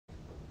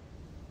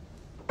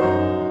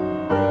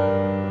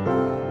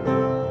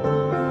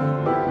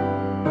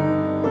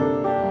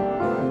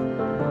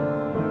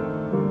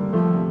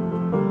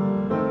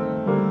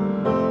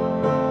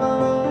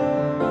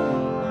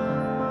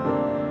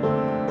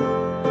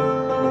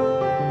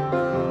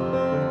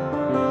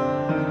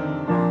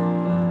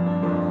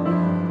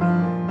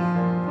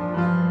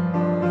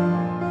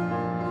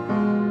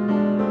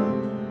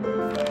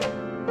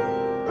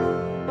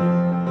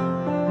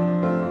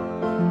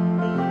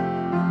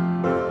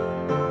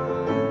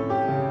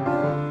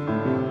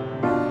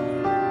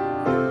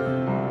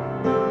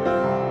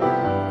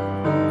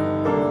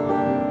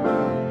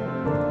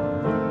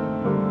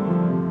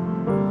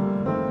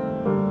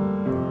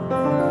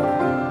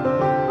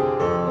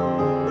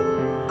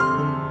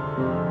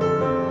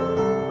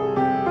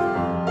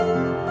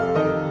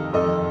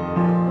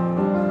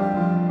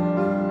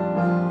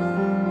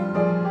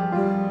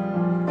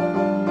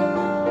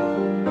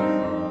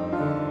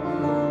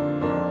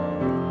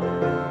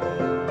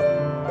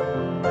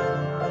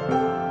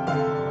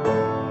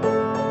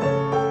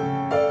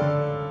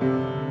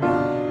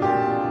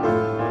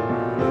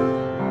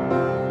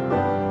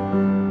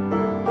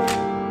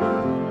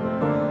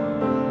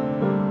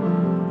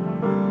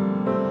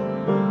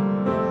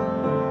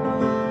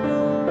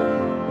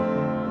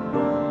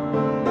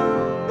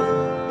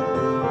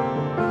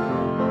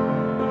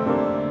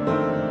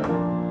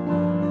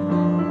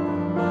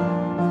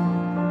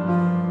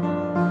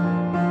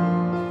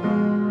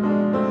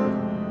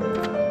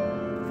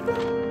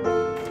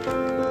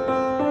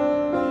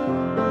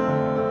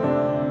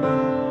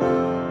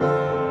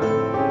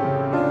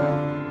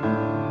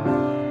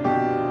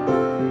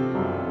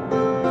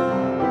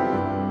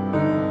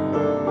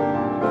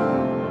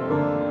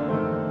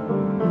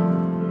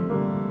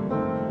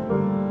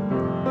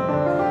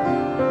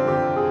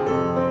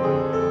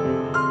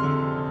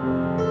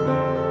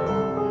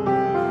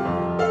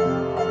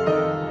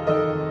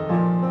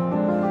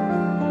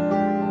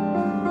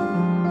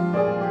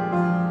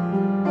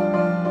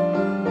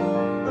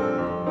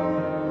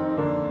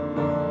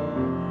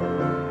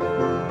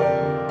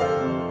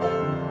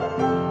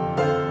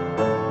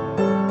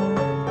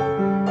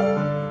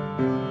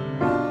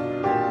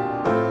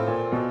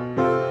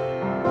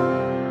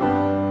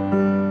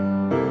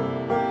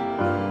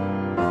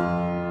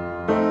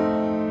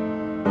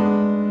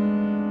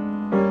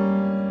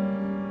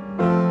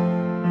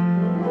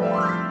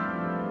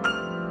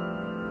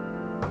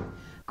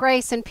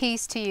Grace and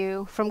peace to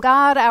you from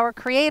God, our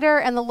Creator,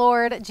 and the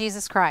Lord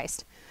Jesus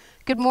Christ.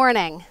 Good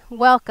morning.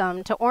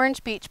 Welcome to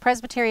Orange Beach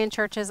Presbyterian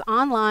Church's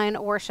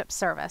online worship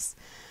service.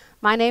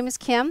 My name is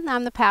Kim.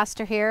 I'm the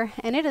pastor here,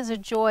 and it is a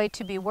joy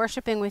to be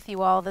worshiping with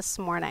you all this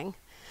morning.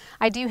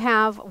 I do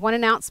have one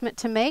announcement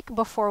to make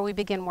before we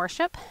begin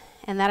worship,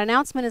 and that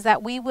announcement is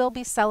that we will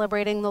be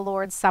celebrating the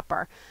Lord's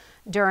Supper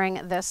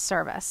during this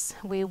service.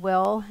 We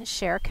will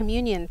share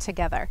communion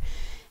together.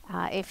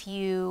 If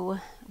you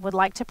would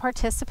like to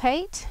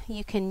participate,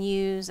 you can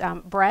use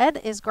bread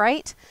is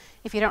great.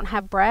 If you don't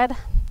have bread,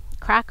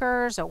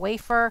 crackers, a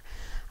wafer,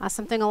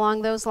 something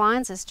along those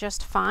lines is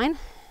just fine.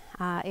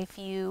 If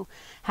you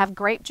have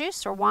grape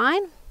juice or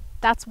wine,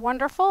 that's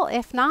wonderful.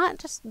 If not,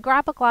 just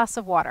grab a glass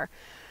of water.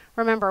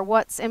 Remember,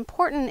 what's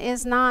important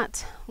is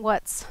not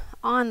what's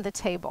on the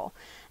table,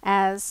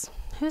 as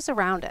who's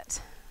around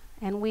it.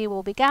 And we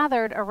will be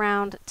gathered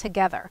around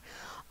together.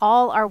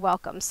 All are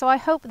welcome. So I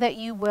hope that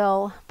you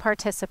will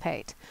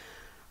participate.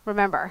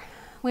 Remember,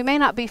 we may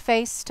not be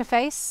face to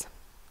face,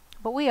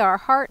 but we are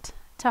heart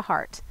to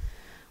heart.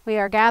 We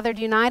are gathered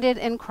united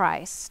in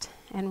Christ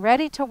and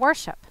ready to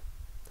worship.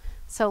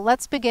 So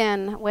let's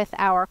begin with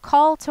our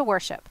call to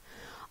worship.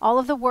 All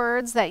of the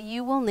words that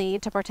you will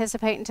need to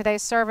participate in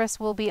today's service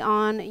will be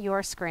on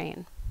your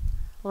screen.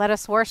 Let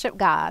us worship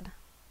God.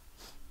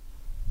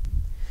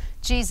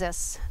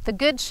 Jesus, the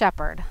Good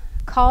Shepherd,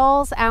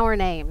 calls our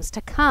names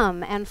to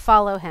come and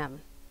follow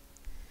him.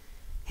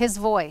 His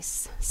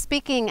voice,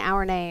 speaking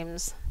our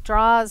names,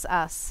 draws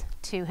us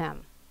to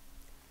him.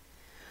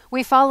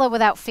 We follow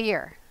without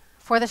fear,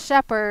 for the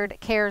shepherd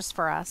cares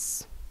for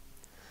us.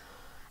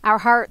 Our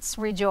hearts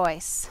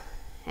rejoice,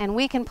 and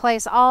we can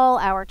place all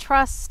our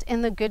trust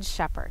in the Good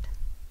Shepherd.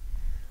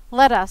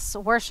 Let us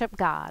worship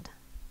God.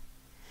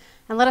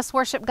 And let us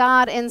worship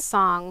God in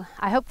song.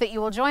 I hope that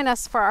you will join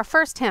us for our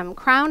first hymn,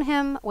 Crown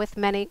Him with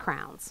Many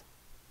Crowns.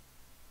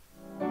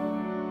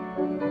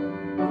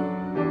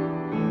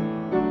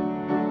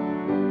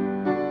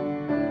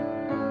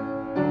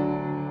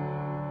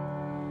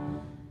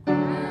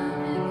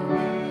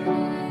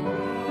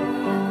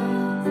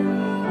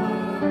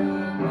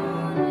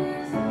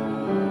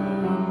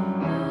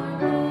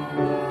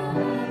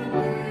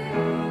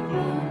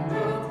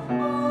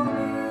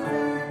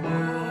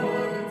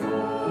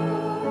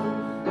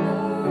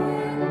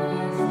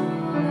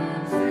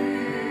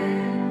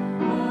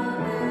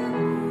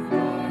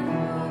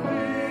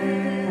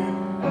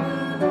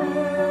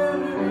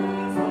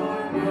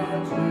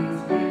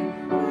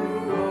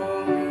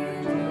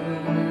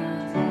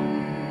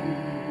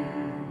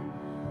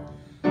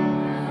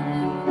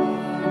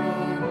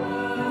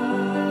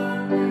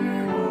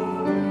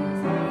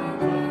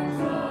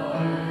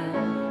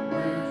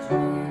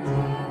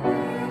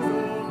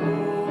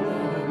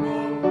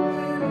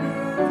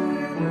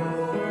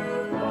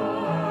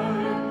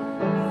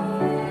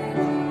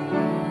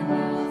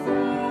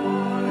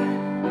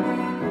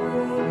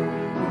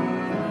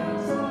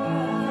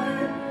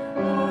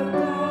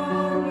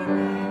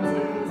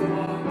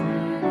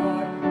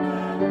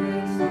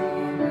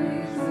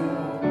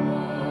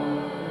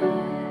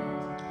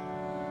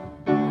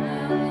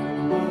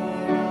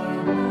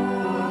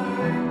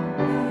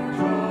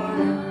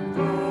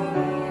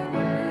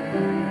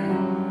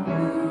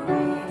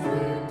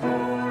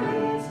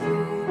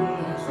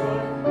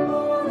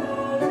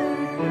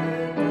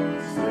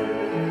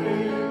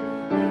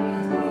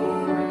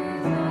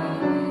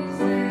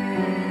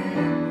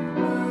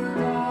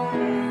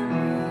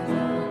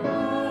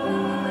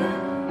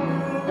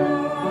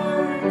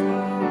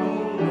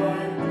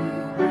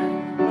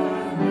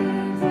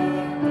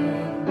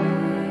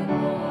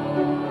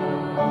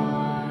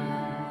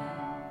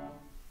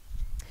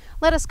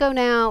 Let us go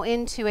now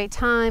into a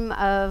time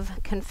of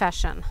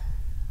confession.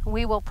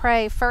 We will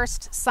pray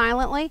first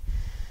silently,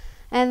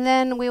 and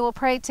then we will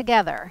pray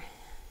together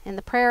in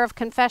the prayer of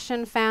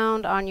confession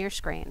found on your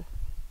screen.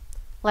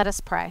 Let us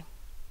pray.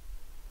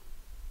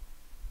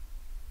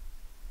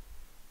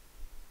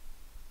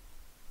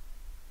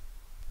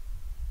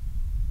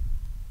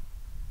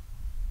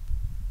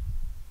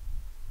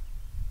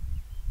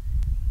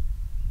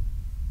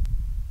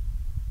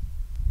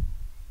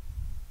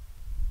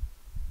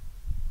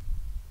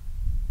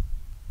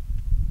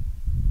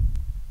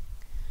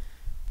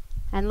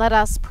 And let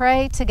us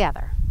pray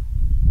together.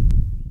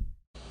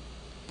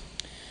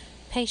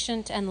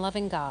 Patient and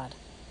loving God,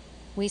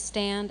 we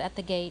stand at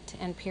the gate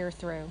and peer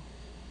through.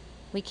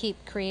 We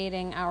keep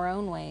creating our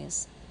own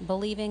ways,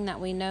 believing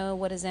that we know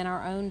what is in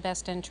our own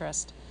best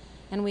interest,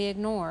 and we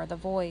ignore the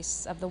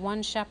voice of the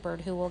one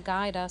shepherd who will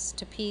guide us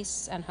to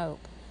peace and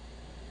hope.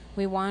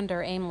 We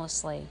wander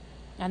aimlessly,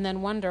 and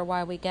then wonder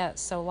why we get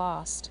so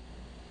lost.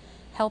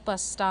 Help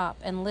us stop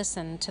and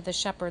listen to the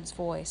shepherd's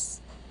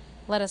voice.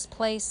 Let us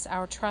place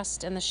our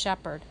trust in the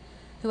shepherd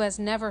who has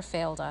never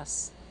failed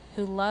us,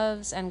 who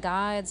loves and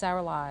guides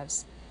our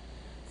lives.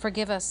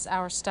 Forgive us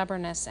our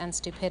stubbornness and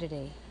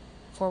stupidity,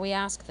 for we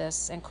ask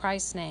this in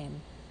Christ's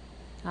name.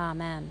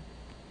 Amen.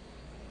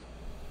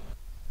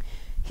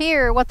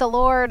 Hear what the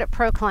Lord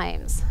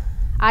proclaims.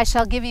 I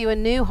shall give you a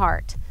new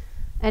heart,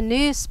 A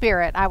new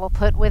spirit I will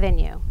put within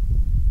you.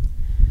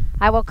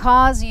 I will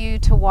cause you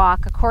to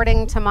walk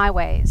according to my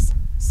ways,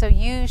 so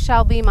you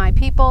shall be my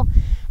people,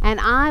 and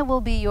I will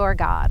be your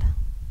God.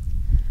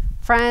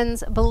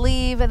 Friends,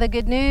 believe the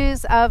good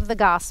news of the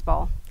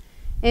gospel.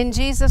 In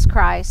Jesus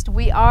Christ,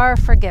 we are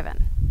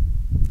forgiven.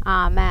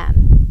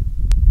 Amen.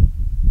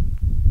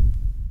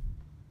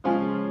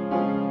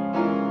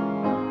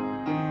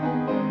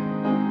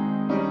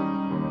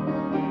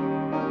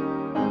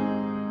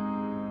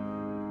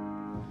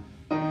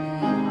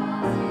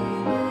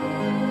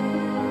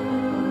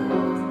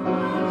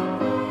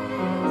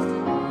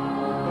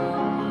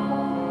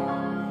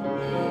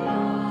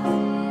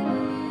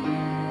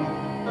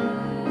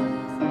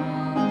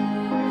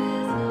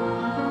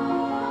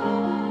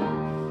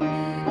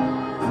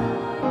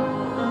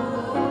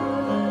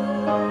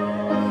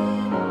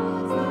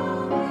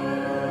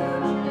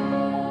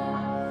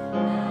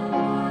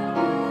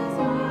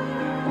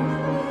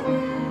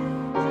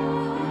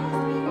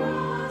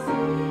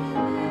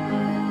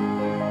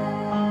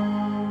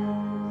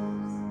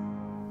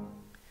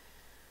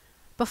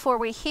 Before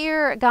we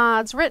hear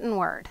God's written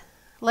word,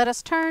 let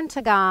us turn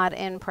to God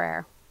in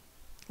prayer.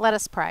 Let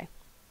us pray.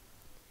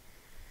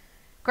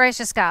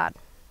 Gracious God,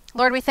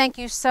 Lord, we thank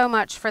you so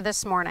much for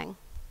this morning.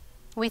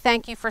 We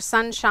thank you for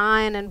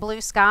sunshine and blue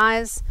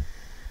skies.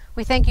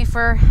 We thank you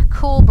for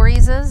cool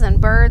breezes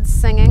and birds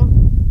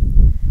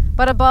singing.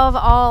 But above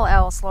all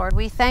else, Lord,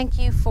 we thank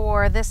you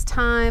for this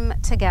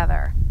time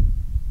together,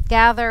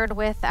 gathered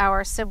with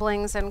our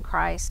siblings in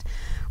Christ,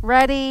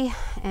 ready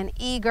and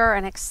eager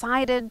and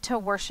excited to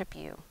worship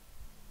you.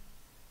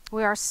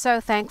 We are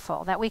so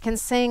thankful that we can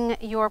sing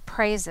your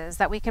praises,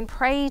 that we can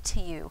pray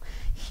to you,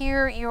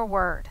 hear your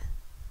word.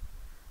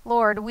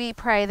 Lord, we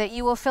pray that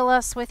you will fill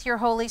us with your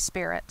Holy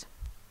Spirit,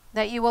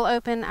 that you will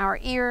open our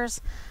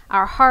ears,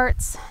 our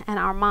hearts, and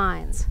our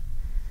minds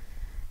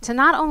to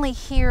not only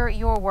hear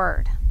your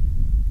word,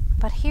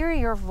 but hear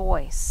your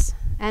voice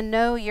and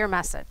know your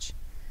message.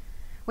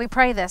 We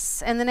pray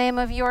this in the name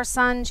of your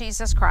Son,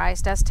 Jesus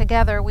Christ, as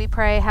together we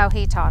pray how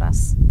he taught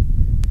us.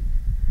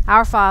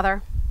 Our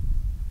Father,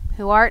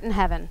 who art in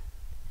heaven,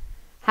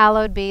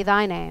 hallowed be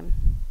thy name.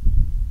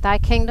 Thy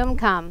kingdom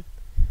come,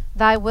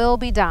 thy will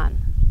be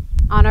done,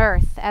 on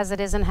earth as it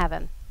is in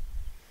heaven.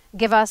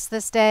 Give us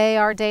this day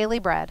our daily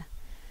bread,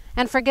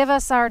 and forgive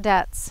us our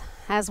debts,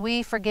 as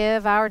we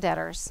forgive our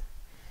debtors.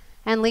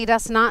 And lead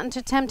us not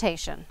into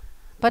temptation,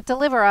 but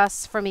deliver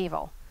us from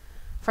evil.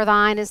 For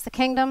thine is the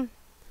kingdom,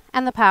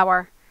 and the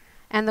power,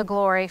 and the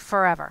glory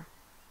forever.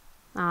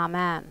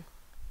 Amen.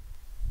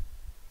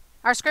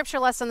 Our scripture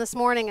lesson this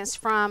morning is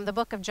from the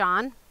book of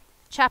John,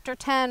 chapter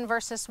 10,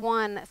 verses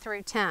 1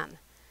 through 10.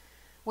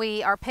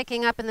 We are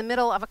picking up in the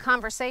middle of a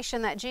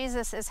conversation that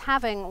Jesus is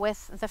having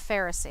with the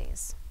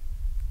Pharisees.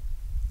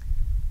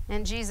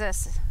 And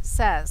Jesus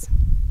says,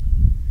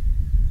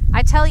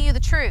 I tell you the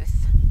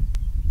truth.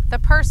 The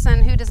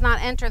person who does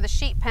not enter the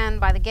sheep pen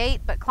by the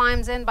gate, but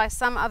climbs in by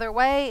some other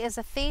way, is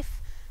a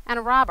thief and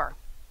a robber.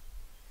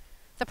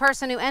 The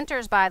person who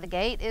enters by the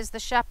gate is the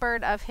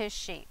shepherd of his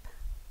sheep.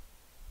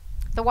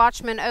 The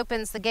watchman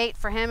opens the gate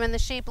for him, and the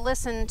sheep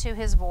listen to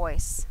his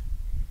voice.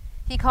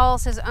 He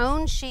calls his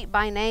own sheep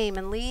by name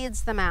and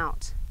leads them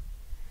out.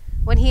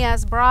 When he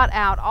has brought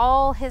out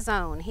all his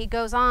own, he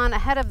goes on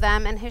ahead of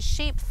them, and his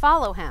sheep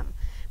follow him,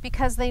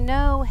 because they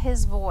know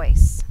his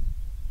voice.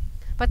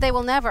 But they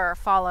will never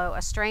follow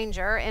a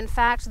stranger. In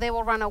fact, they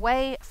will run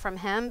away from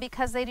him,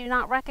 because they do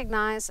not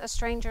recognize a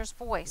stranger's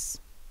voice.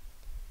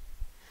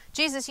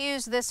 Jesus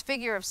used this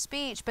figure of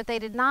speech, but they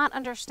did not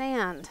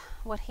understand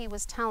what he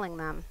was telling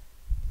them.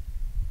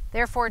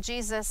 Therefore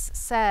Jesus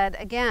said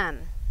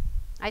again,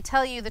 I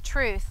tell you the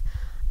truth,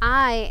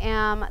 I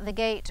am the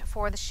gate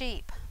for the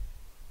sheep.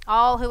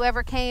 All who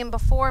ever came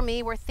before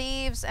me were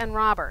thieves and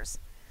robbers,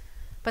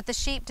 but the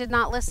sheep did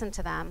not listen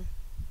to them.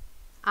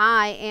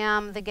 I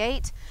am the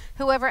gate.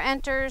 Whoever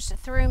enters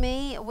through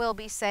me will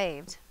be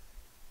saved.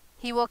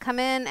 He will come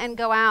in and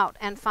go out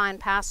and find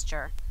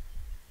pasture.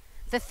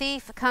 The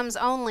thief comes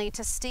only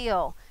to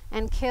steal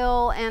and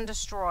kill and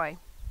destroy.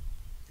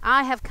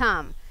 I have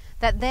come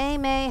that they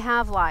may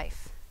have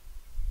life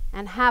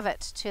and have it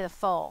to the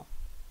full.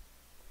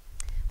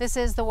 This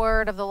is the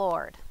word of the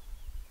Lord.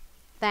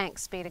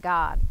 Thanks be to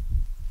God.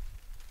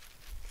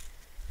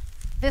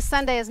 This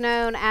Sunday is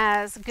known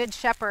as Good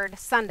Shepherd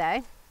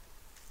Sunday.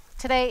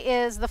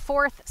 Today is the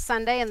fourth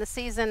Sunday in the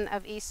season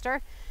of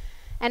Easter,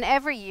 and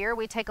every year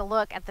we take a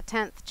look at the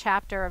 10th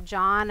chapter of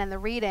John and the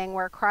reading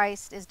where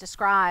Christ is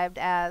described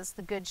as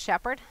the Good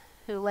Shepherd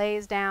who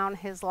lays down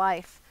his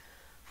life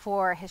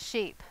for his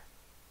sheep.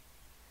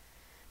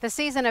 The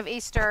season of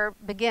Easter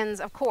begins,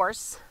 of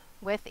course,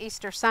 with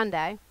Easter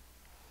Sunday.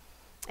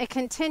 It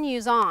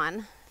continues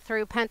on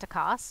through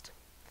Pentecost,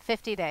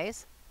 50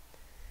 days.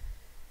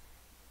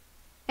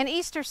 And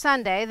Easter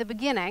Sunday, the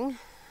beginning,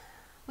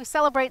 we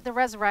celebrate the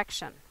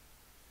resurrection.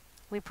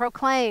 We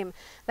proclaim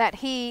that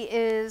he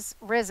is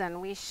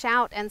risen. We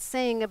shout and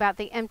sing about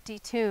the empty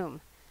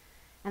tomb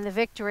and the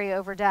victory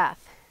over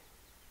death.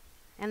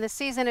 And the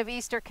season of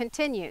Easter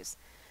continues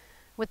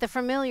with the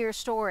familiar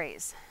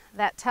stories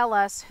that tell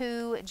us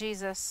who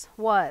Jesus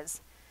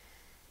was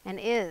and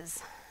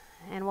is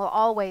and will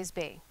always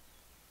be.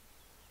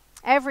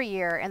 Every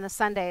year in the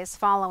Sundays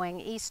following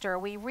Easter,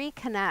 we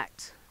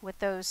reconnect with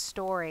those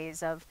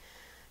stories of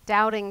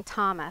doubting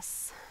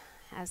Thomas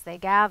as they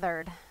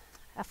gathered,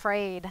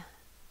 afraid,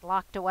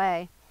 locked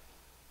away.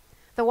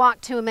 The walk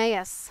to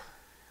Emmaus,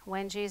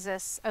 when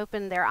Jesus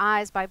opened their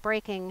eyes by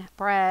breaking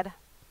bread.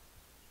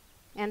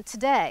 And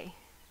today,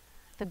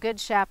 the Good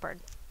Shepherd.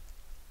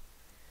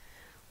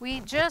 We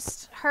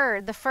just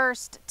heard the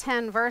first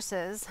 10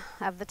 verses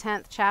of the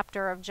 10th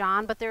chapter of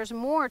John, but there's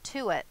more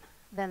to it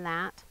than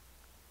that.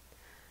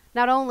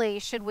 Not only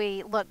should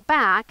we look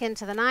back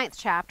into the 9th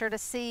chapter to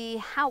see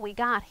how we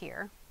got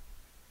here,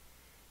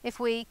 if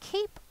we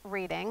keep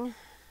reading,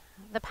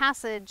 the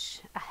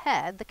passage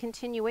ahead, the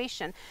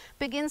continuation,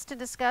 begins to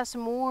discuss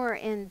more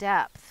in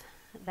depth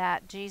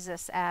that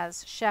Jesus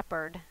as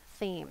shepherd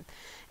theme.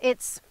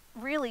 It's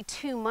really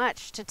too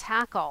much to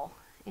tackle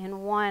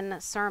in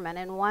one sermon,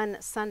 in one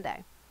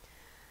Sunday.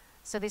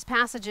 So these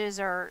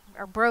passages are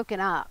broken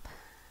up,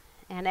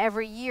 and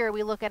every year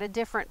we look at a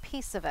different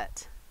piece of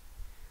it.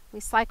 We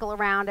cycle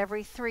around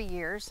every 3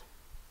 years.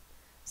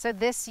 So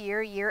this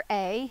year, year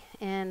A,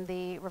 in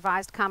the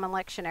Revised Common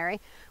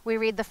Lectionary, we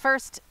read the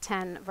first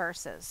 10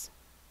 verses.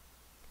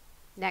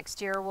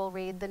 Next year, we'll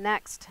read the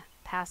next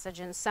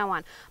passage and so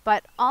on,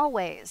 but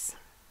always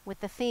with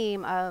the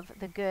theme of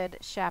the Good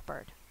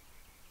Shepherd.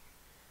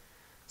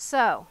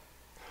 So,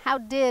 how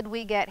did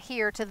we get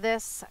here to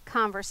this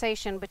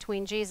conversation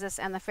between Jesus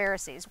and the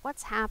Pharisees?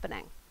 What's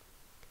happening?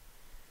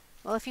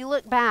 Well, if you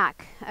look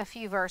back a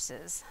few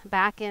verses,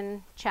 back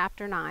in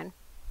chapter 9,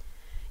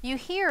 you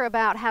hear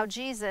about how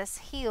Jesus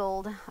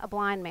healed a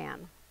blind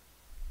man.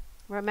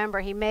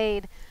 Remember, he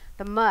made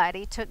the mud.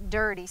 He took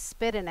dirt, he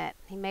spit in it.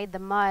 He made the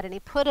mud, and he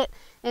put it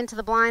into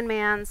the blind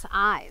man's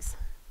eyes.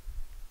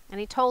 And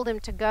he told him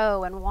to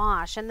go and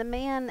wash, and the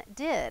man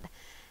did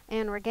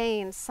and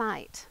regained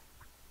sight.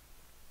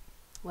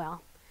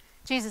 Well,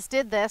 Jesus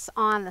did this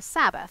on the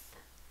Sabbath.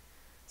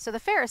 So the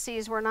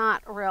Pharisees were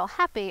not real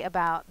happy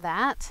about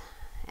that,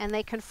 and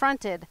they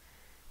confronted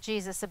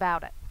Jesus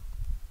about it.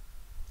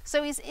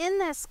 So he's in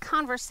this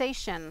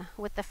conversation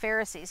with the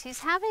Pharisees.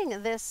 He's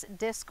having this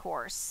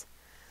discourse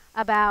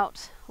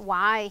about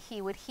why he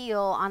would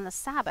heal on the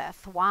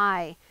Sabbath,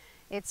 why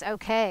it's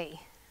okay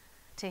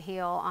to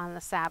heal on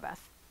the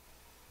Sabbath.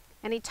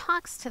 And he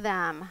talks to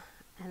them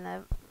in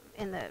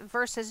the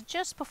verses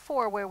just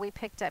before where we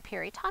picked up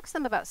here. He talks to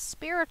them about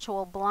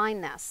spiritual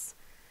blindness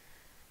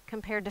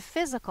compared to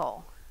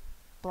physical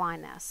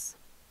blindness.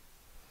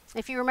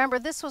 If you remember,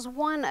 this was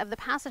one of the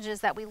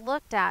passages that we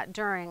looked at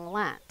during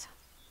Lent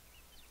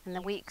in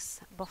the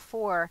weeks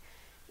before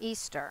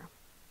Easter.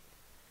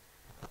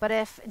 But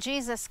if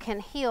Jesus can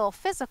heal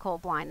physical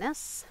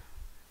blindness,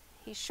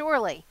 he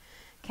surely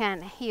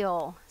can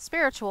heal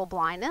spiritual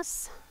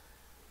blindness.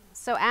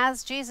 So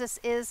as Jesus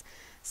is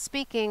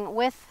speaking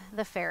with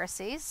the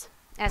Pharisees,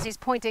 as he's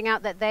pointing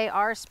out that they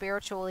are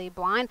spiritually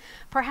blind,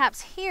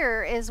 perhaps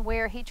here is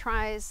where he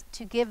tries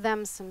to give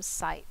them some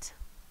sight.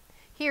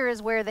 Here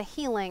is where the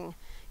healing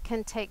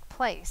can take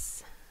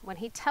place, when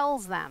he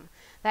tells them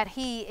that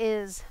he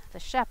is the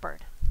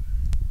shepherd.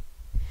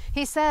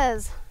 He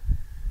says,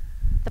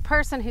 the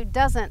person who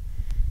doesn't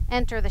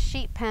enter the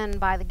sheep pen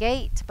by the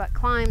gate, but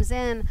climbs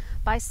in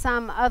by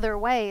some other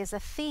way, is a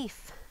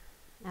thief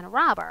and a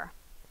robber.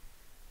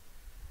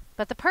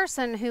 But the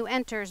person who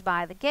enters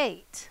by the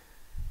gate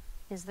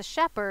is the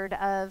shepherd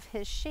of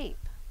his sheep.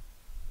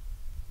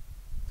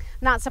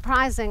 Not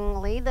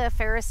surprisingly, the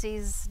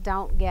Pharisees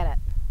don't get it.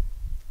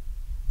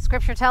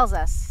 Scripture tells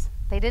us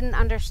they didn't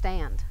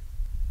understand,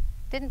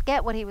 didn't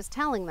get what he was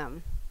telling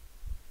them.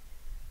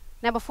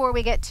 Now, before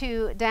we get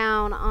too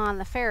down on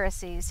the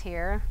Pharisees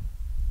here,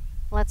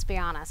 let's be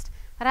honest.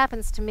 That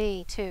happens to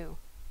me too.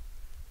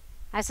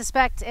 I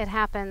suspect it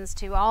happens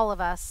to all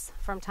of us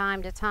from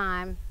time to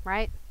time,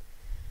 right?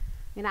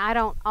 I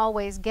don't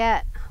always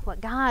get what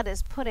God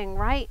is putting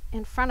right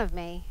in front of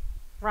me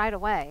right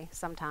away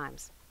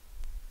sometimes.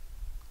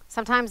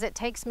 Sometimes it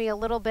takes me a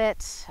little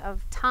bit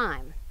of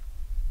time,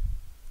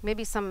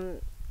 maybe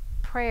some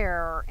prayer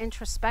or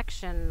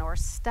introspection or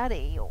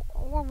study,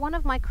 or one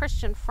of my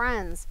Christian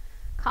friends,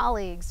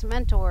 colleagues,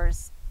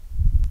 mentors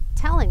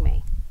telling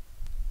me.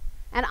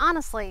 And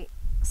honestly,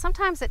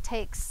 sometimes it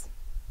takes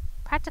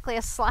practically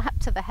a slap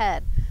to the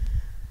head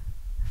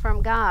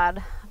from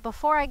God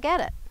before I get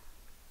it.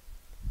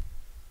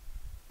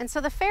 And so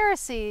the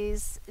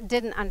Pharisees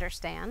didn't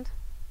understand,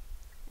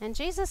 and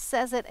Jesus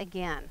says it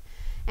again.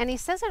 And he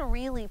says it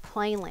really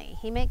plainly.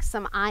 He makes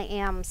some I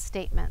am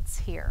statements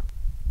here.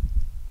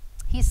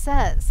 He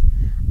says,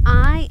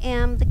 I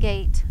am the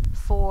gate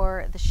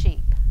for the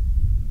sheep.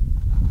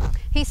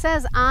 He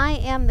says, I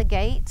am the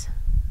gate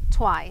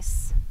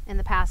twice in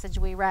the passage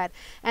we read.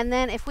 And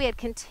then if we had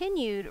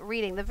continued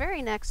reading, the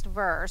very next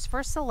verse,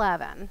 verse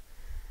 11,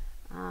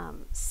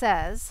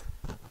 says,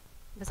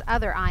 this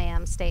other I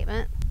am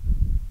statement,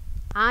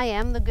 I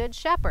am the good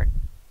shepherd.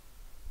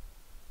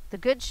 The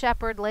good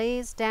shepherd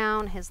lays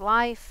down his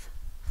life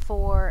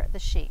for the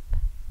sheep.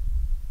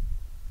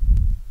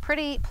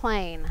 Pretty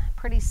plain,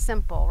 pretty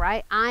simple,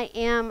 right? I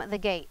am the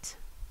gate.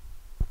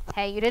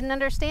 Hey, you didn't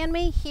understand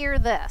me? Hear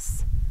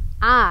this.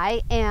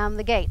 I am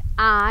the gate.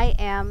 I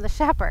am the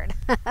shepherd.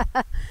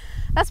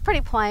 That's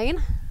pretty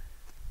plain.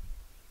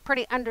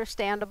 Pretty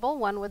understandable,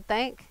 one would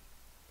think.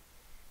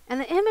 And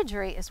the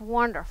imagery is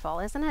wonderful,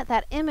 isn't it?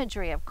 That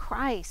imagery of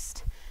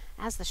Christ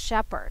as the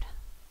shepherd.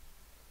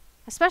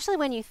 Especially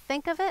when you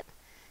think of it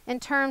in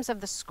terms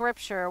of the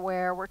scripture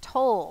where we're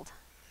told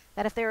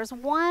that if there is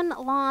one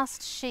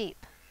lost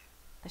sheep,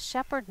 the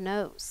shepherd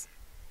knows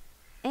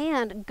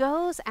and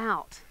goes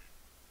out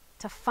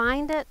to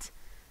find it,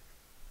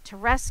 to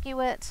rescue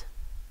it,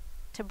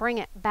 to bring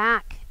it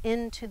back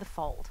into the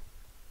fold.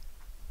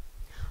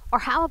 Or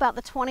how about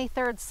the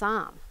 23rd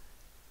Psalm,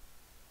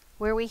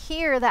 where we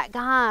hear that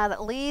God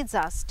leads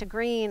us to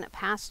green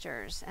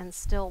pastures and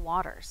still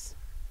waters?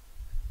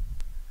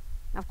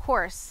 Of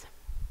course,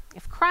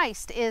 if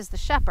Christ is the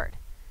shepherd,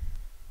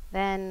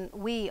 then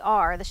we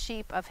are the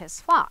sheep of his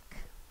flock.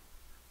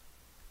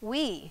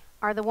 We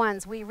are the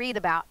ones we read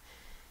about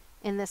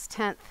in this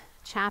 10th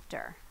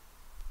chapter.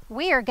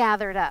 We are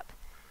gathered up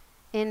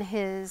in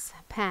his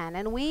pen,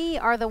 and we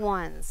are the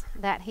ones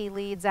that he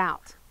leads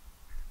out.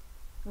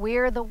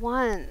 We're the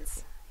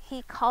ones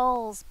he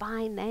calls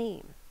by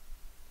name.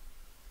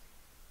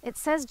 It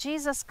says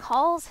Jesus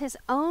calls his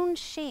own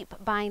sheep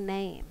by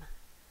name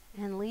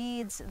and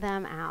leads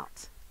them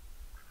out.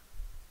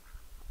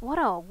 What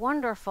a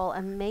wonderful,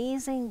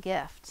 amazing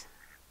gift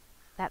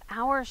that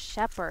our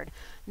shepherd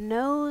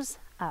knows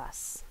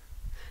us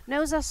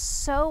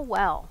so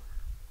well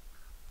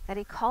that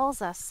he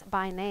calls us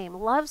by name,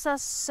 loves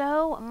us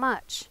so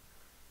much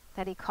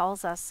that he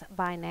calls us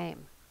by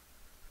name.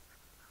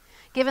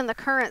 Given the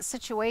current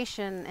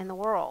situation in the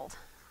world,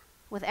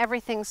 with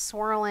everything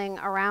swirling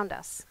around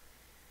us,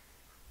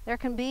 there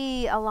can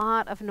be a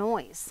lot of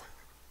noise.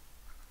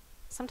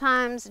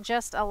 Sometimes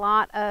just a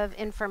lot of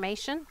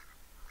information,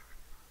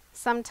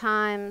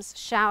 sometimes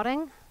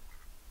shouting,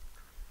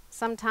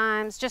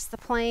 sometimes just the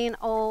plain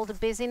old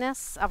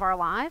busyness of our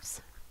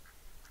lives.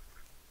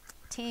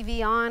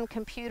 TV on,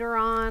 computer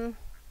on,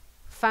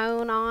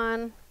 phone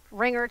on,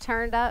 ringer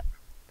turned up.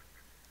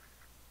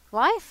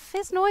 Life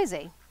is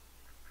noisy.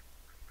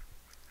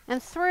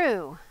 And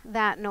through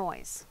that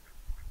noise,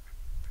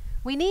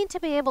 we need to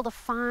be able to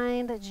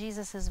find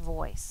Jesus'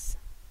 voice.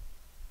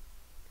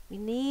 We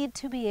need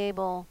to be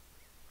able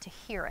to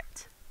hear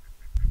it,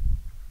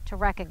 to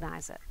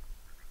recognize it.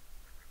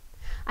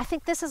 I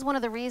think this is one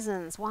of the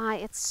reasons why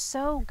it's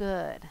so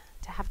good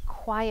to have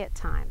quiet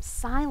time,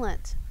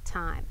 silent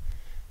time,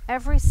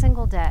 every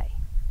single day,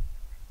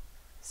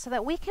 so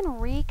that we can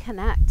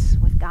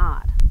reconnect with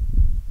God.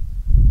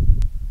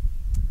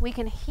 We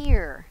can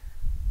hear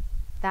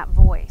that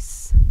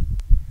voice.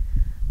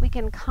 We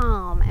can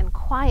calm and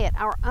quiet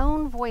our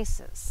own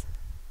voices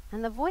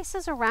and the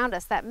voices around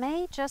us that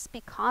may just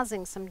be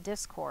causing some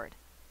discord,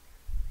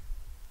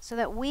 so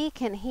that we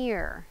can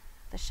hear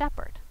the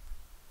shepherd,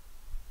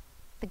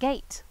 the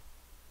gate.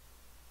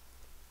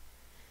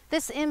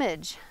 This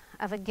image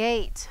of a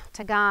gate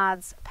to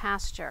God's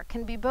pasture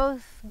can be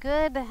both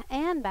good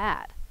and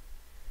bad,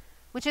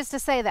 which is to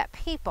say that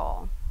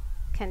people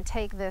can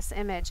take this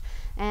image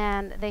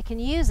and they can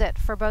use it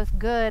for both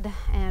good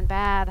and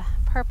bad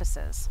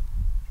purposes.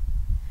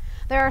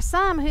 There are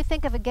some who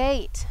think of a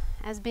gate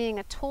as being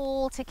a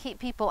tool to keep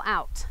people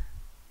out.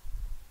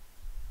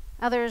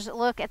 Others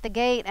look at the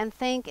gate and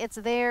think it's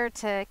there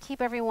to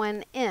keep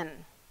everyone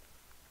in.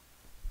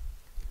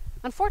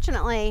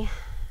 Unfortunately,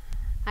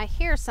 I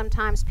hear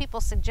sometimes people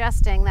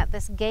suggesting that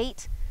this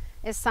gate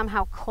is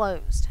somehow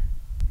closed,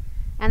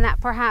 and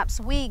that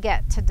perhaps we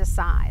get to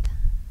decide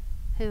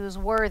who's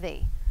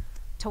worthy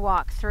to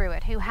walk through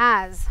it, who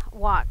has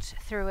walked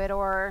through it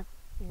or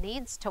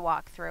needs to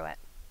walk through it.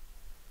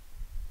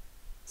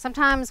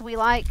 Sometimes we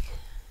like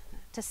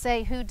to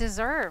say who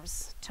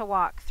deserves to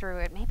walk through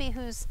it, maybe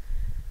who's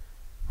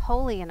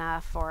holy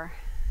enough or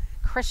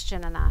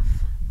Christian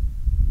enough.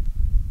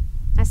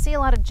 I see a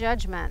lot of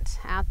judgment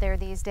out there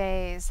these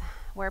days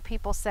where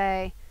people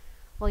say,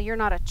 well, you're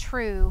not a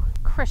true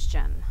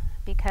Christian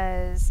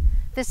because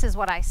this is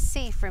what I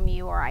see from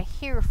you, or I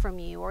hear from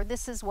you, or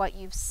this is what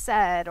you've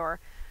said or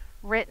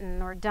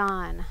written or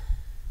done.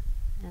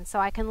 And so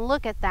I can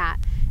look at that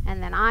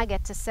and then I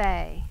get to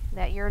say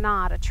that you're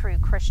not a true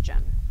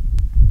Christian.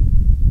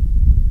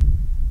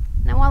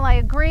 Now, while I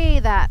agree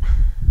that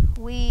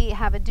we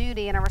have a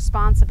duty and a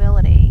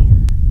responsibility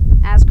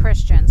as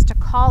Christians to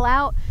call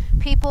out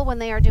people when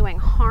they are doing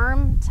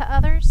harm to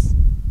others,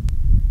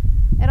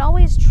 it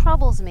always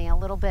troubles me a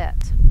little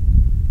bit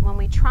when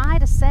we try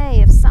to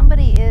say if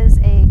somebody is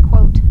a,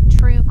 quote,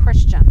 true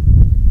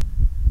Christian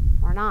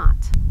or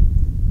not.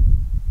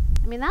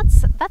 I mean,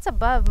 that's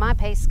above my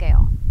pay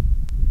scale.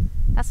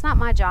 That's not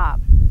my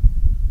job.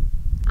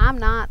 I'm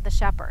not the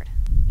shepherd.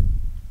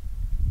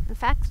 In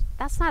fact,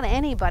 that's not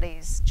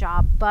anybody's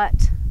job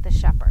but the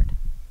shepherd.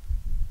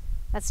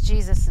 That's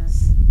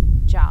Jesus's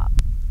job.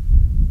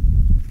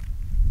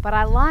 But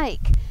I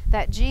like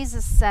that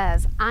Jesus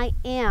says, I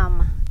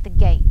am the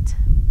gate.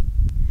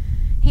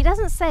 He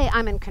doesn't say,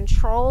 I'm in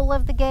control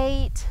of the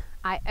gate.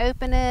 I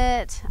open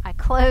it, I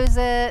close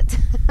it,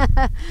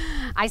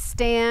 I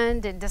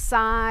stand and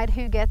decide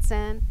who gets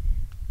in.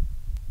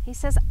 He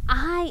says,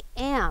 I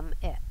am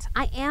it.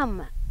 I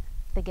am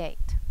the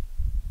gate.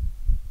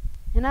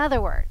 In other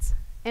words,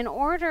 in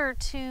order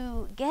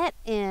to get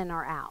in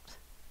or out,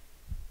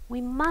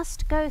 we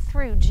must go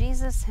through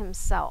Jesus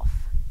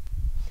himself.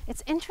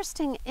 It's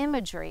interesting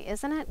imagery,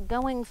 isn't it?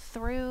 Going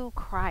through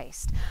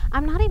Christ.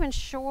 I'm not even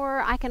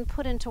sure I can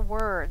put into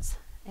words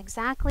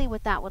exactly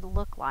what that would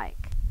look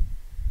like.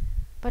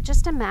 But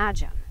just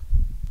imagine.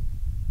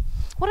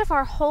 What if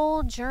our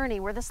whole journey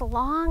were this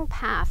long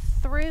path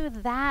through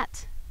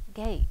that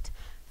gate,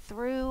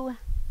 through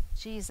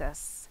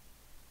Jesus,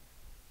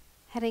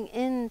 heading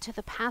into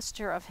the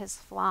pasture of his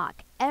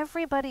flock,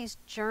 everybody's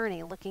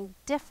journey looking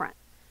different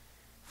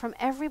from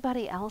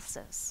everybody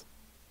else's?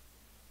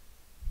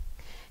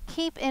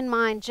 Keep in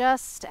mind,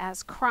 just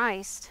as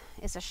Christ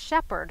is a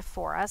shepherd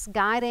for us,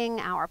 guiding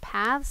our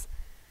paths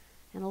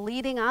and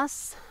leading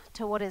us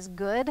to what is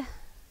good,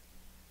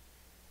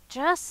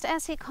 just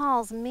as he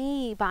calls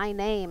me by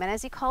name and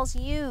as he calls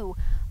you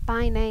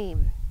by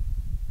name,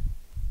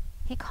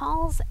 he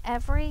calls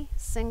every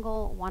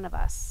single one of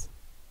us.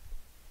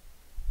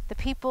 The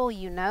people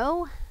you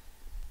know,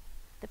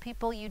 the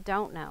people you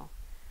don't know,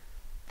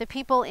 the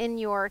people in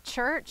your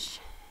church,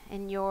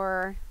 in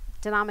your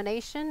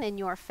denomination, in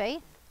your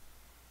faith,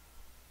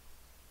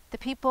 the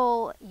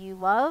people you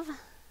love,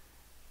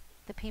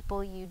 the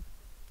people you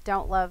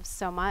don't love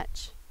so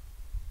much,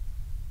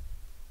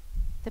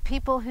 the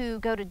people who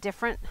go to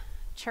different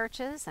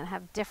churches and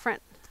have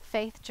different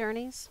faith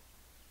journeys.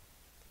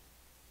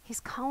 He's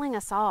calling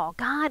us all.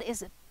 God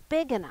is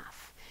big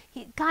enough.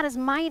 God is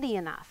mighty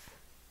enough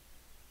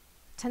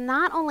to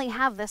not only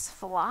have this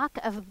flock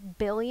of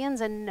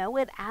billions and know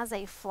it as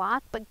a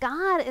flock, but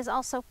God is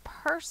also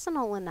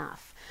personal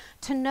enough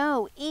to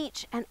know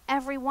each and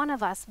every one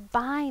of us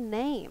by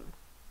name.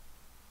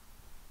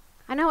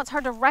 I know it's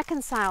hard to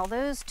reconcile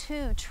those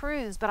two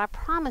truths, but I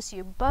promise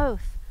you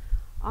both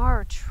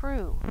are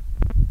true.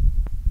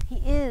 He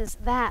is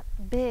that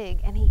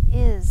big and he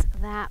is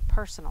that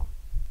personal.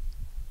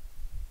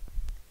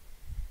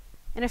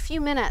 In a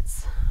few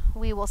minutes,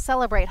 we will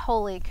celebrate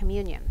Holy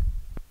Communion.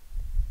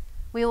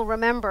 We will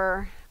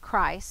remember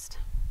Christ.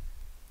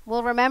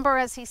 We'll remember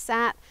as he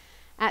sat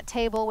at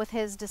table with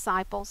his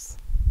disciples.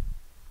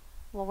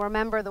 We'll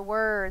remember the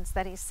words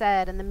that he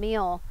said and the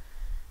meal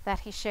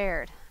that he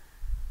shared,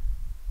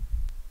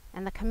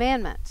 and the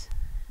commandment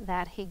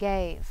that he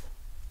gave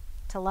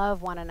to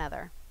love one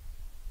another.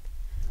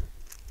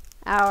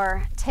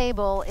 Our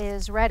table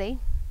is ready.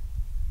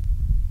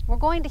 We're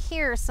going to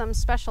hear some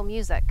special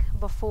music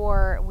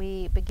before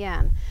we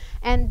begin.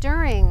 And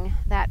during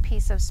that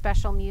piece of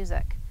special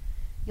music,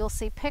 you'll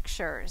see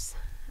pictures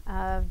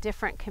of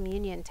different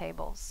communion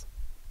tables.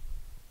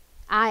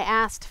 I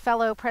asked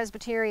fellow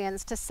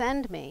Presbyterians to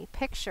send me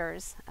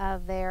pictures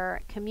of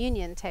their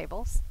communion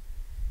tables,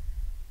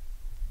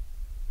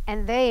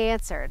 and they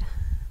answered.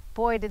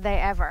 Boy, did they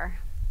ever.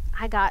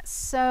 I got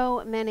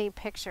so many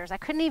pictures. I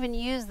couldn't even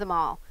use them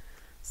all,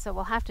 so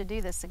we'll have to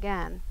do this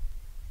again.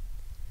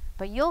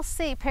 But you'll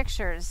see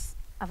pictures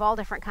of all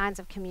different kinds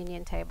of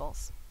communion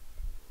tables.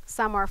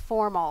 Some are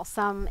formal,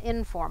 some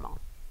informal.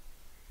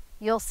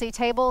 You'll see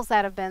tables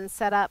that have been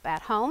set up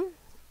at home.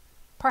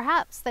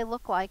 Perhaps they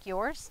look like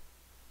yours.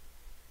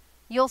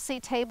 You'll see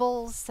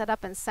tables set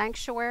up in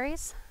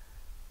sanctuaries.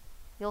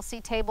 You'll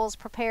see tables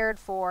prepared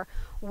for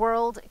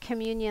World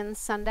Communion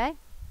Sunday.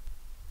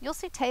 You'll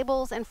see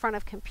tables in front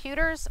of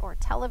computers or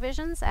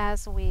televisions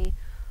as we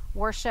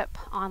worship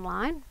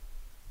online.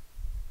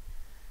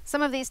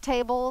 Some of these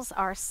tables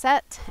are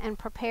set and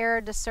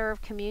prepared to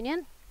serve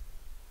communion.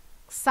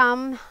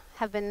 Some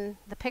have been,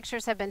 the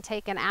pictures have been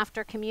taken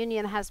after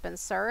communion has been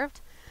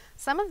served.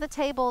 Some of the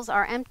tables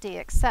are empty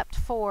except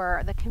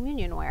for the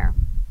communionware.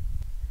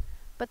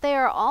 But they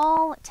are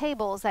all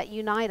tables that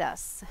unite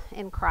us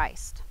in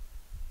Christ.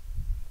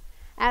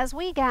 As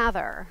we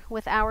gather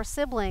with our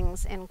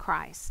siblings in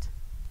Christ,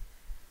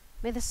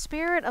 may the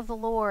Spirit of the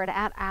Lord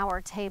at our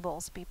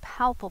tables be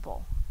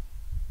palpable,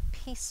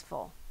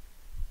 peaceful,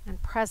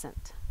 and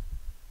present.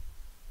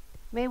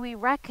 May we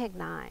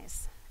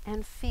recognize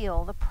and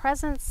feel the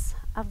presence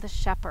of the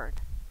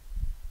shepherd,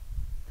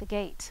 the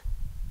gate,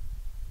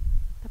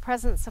 the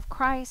presence of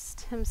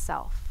Christ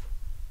himself.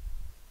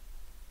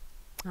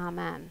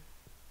 Amen.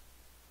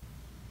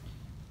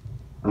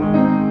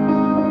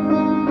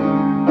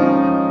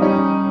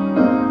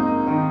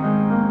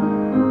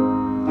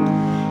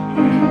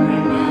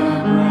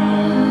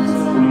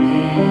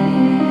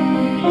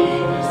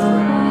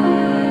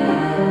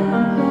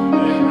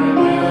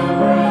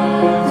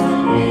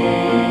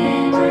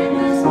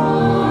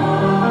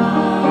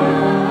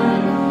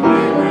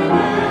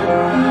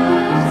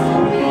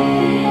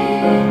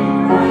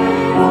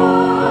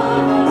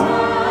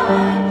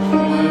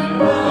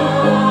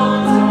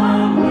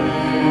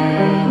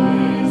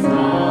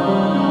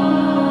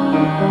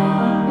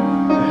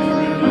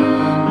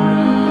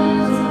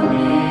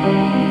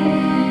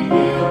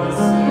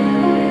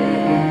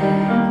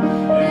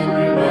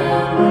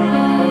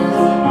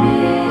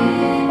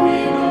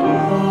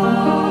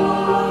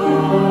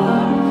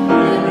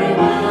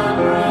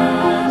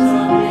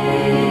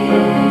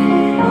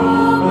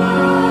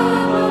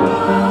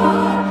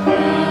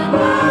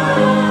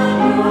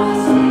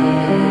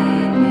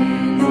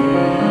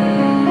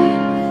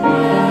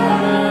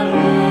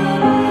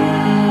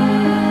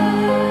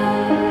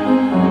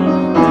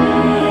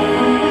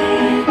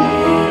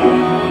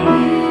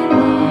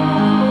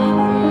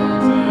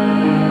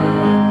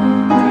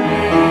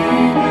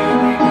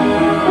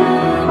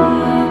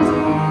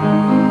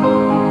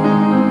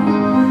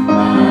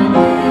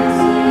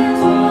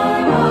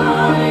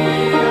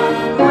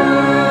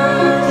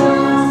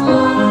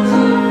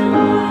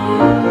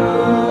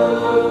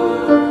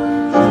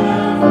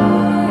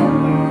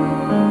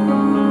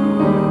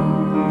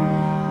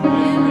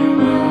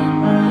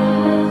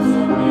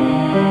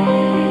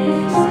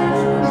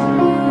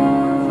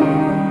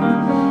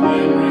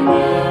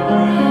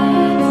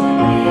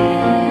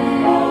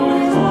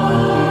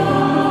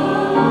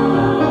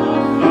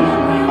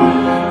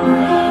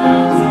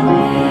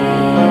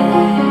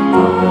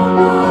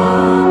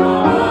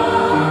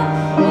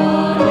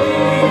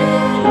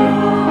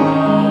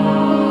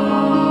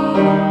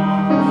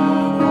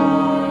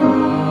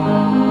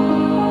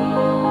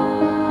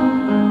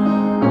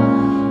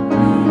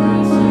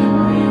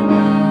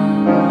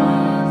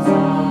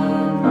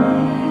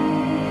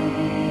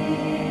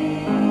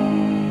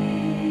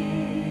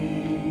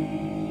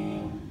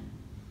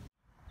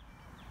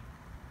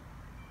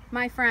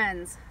 My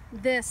friends,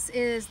 this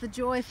is the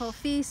joyful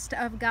feast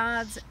of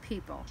God's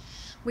people.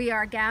 We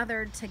are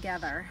gathered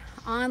together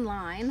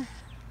online,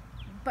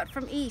 but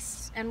from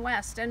east and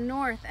west and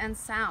north and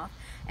south,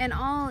 and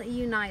all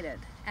united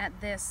at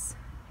this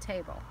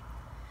table.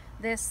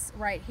 This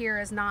right here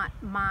is not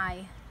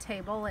my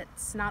table.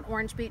 It's not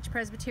Orange Beach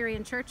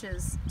Presbyterian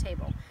Church's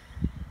table.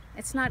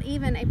 It's not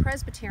even a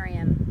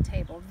Presbyterian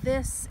table.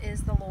 This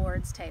is the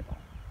Lord's table,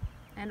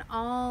 and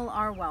all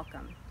are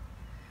welcome.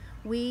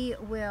 We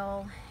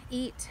will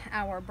eat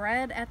our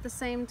bread at the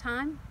same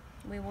time.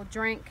 We will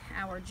drink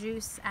our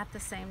juice at the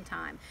same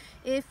time.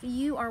 If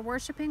you are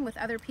worshiping with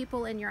other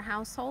people in your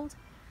household,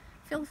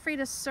 feel free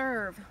to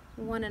serve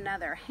one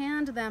another.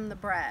 Hand them the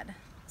bread,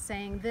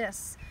 saying,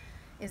 "This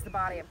is the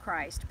body of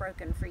Christ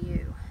broken for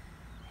you."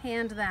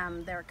 Hand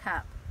them their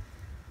cup,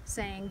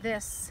 saying,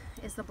 "This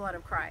is the blood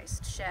of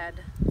Christ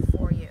shed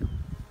for you."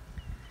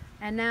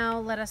 And now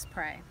let us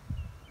pray.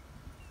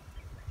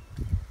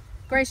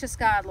 Gracious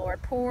God,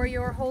 Lord, pour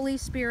your Holy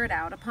Spirit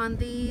out upon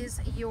these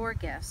your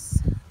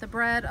gifts, the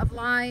bread of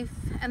life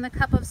and the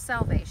cup of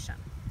salvation.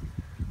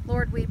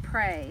 Lord, we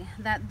pray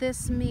that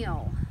this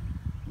meal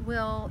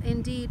will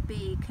indeed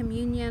be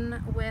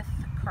communion with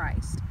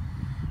Christ,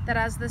 that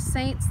as the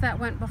saints that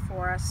went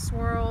before us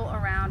swirl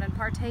around and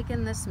partake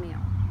in this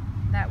meal,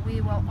 that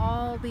we will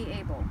all be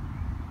able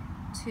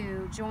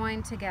to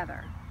join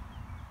together,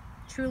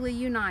 truly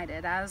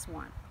united as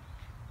one.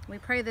 We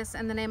pray this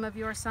in the name of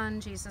your Son,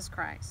 Jesus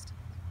Christ.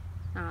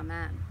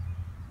 Amen.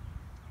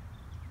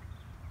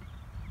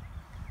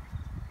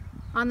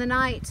 On the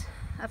night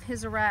of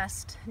his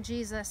arrest,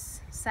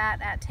 Jesus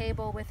sat at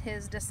table with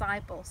his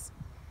disciples.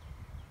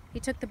 He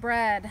took the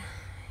bread,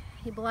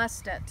 he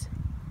blessed it,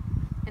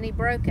 and he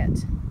broke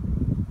it,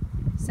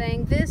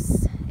 saying,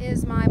 "This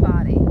is my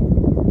body.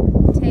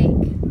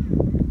 Take,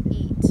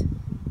 eat.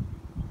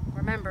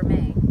 Remember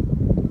me."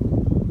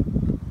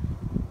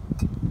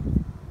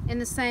 In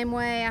the same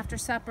way, after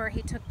supper,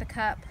 he took the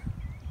cup.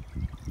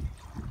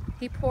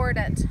 He poured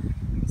it,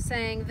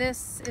 saying,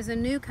 "This is a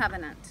new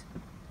covenant,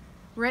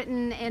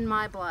 written in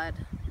my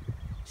blood,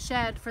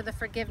 shed for the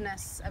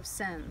forgiveness of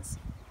sins.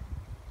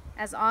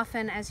 As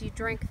often as you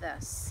drink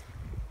this,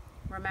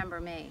 remember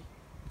me."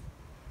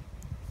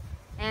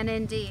 And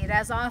indeed,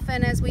 as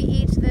often as we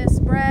eat this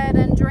bread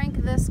and drink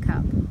this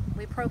cup,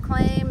 we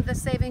proclaim the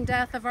saving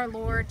death of our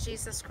Lord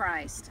Jesus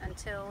Christ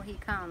until he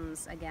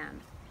comes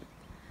again.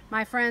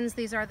 My friends,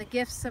 these are the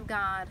gifts of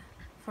God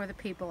for the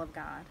people of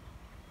God.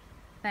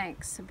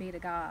 Thanks be to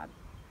God.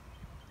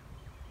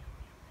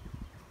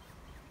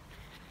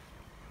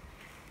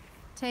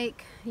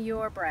 Take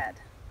your bread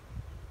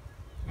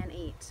and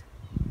eat.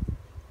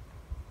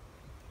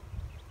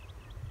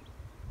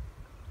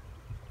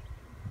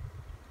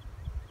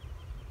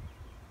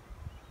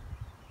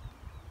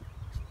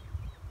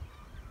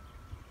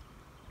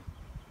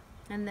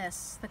 And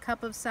this, the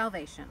cup of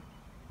salvation.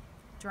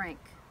 Drink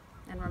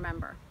and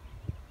remember.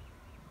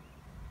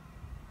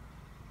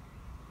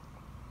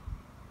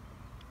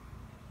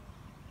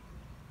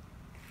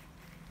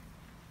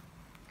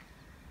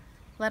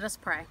 Let us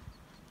pray.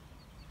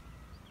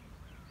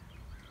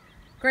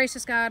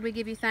 Gracious God, we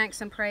give you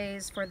thanks and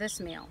praise for this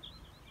meal.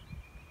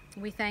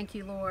 We thank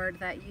you,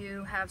 Lord, that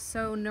you have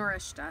so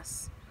nourished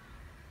us.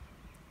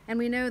 And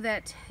we know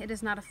that it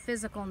is not a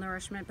physical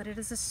nourishment, but it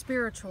is a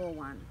spiritual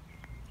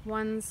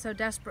one so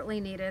desperately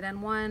needed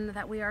and one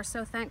that we are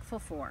so thankful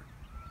for.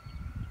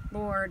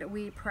 Lord,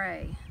 we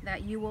pray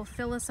that you will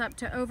fill us up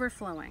to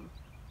overflowing,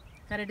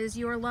 that it is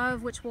your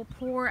love which will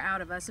pour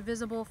out of us,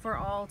 visible for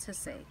all to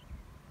see.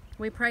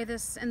 We pray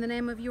this in the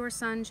name of your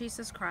Son,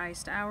 Jesus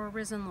Christ, our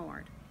risen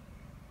Lord.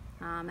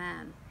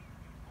 Amen.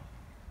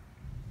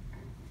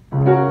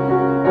 For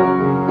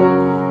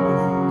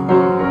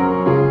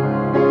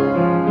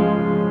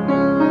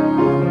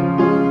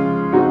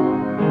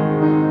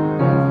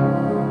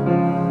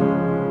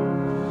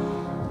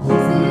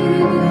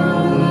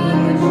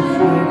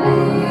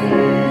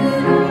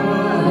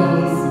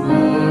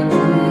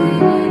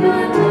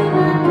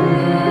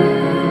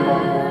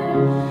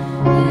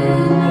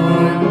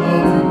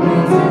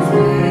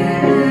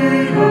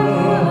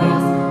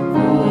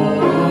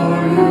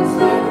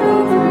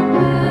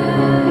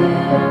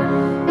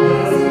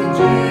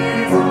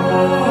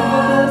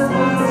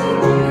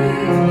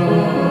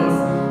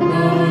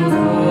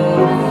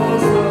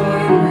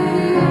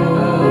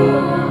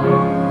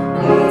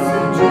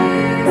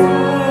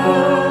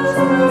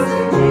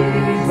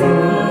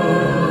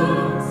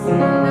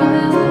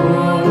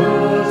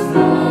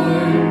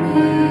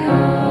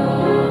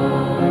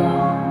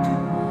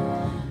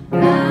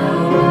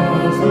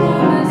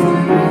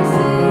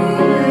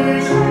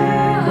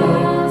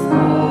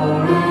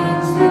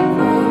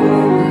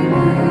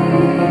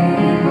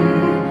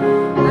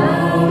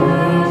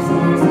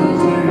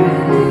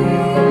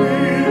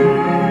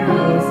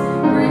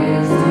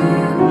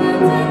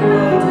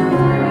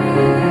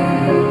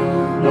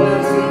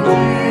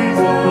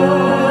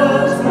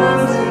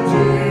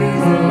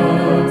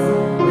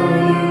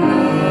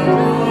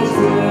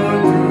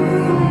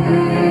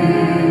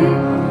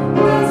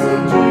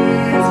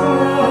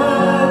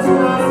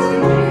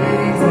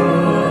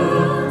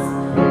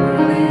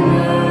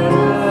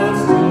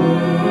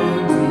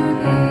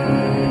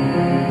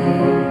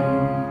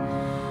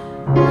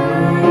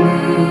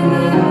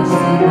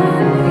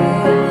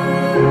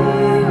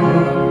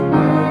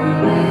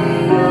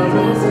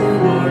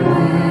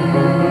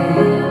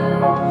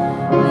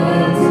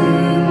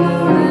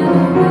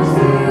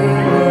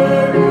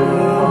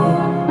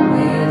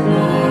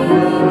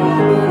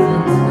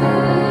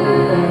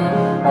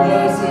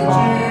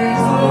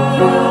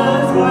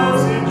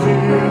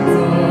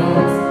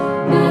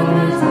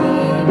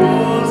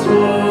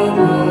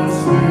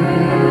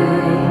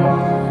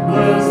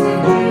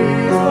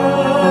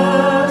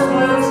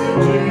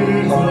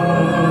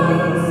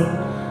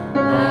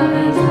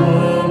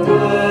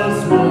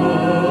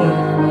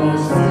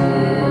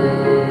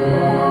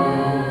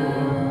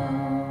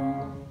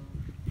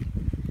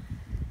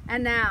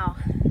And now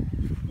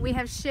we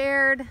have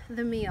shared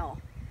the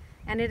meal,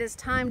 and it is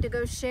time to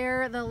go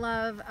share the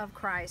love of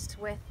Christ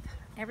with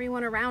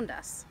everyone around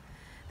us.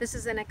 This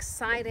is an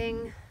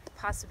exciting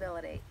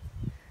possibility.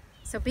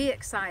 So be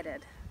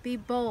excited, be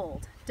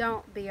bold,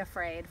 don't be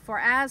afraid. For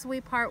as we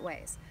part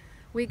ways,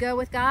 we go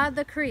with God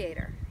the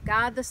Creator,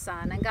 God the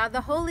Son, and God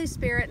the Holy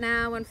Spirit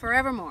now and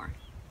forevermore.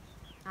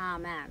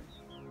 Amen.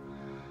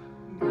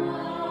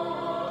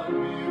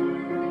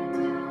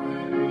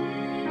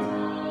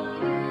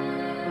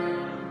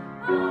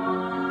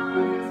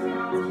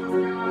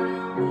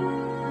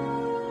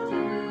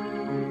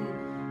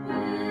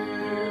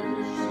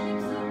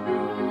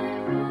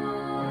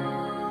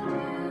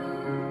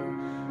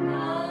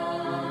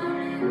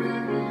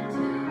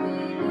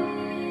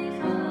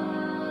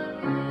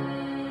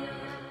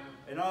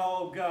 And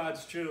all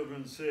God's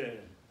children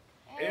said,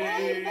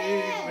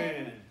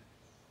 Amen.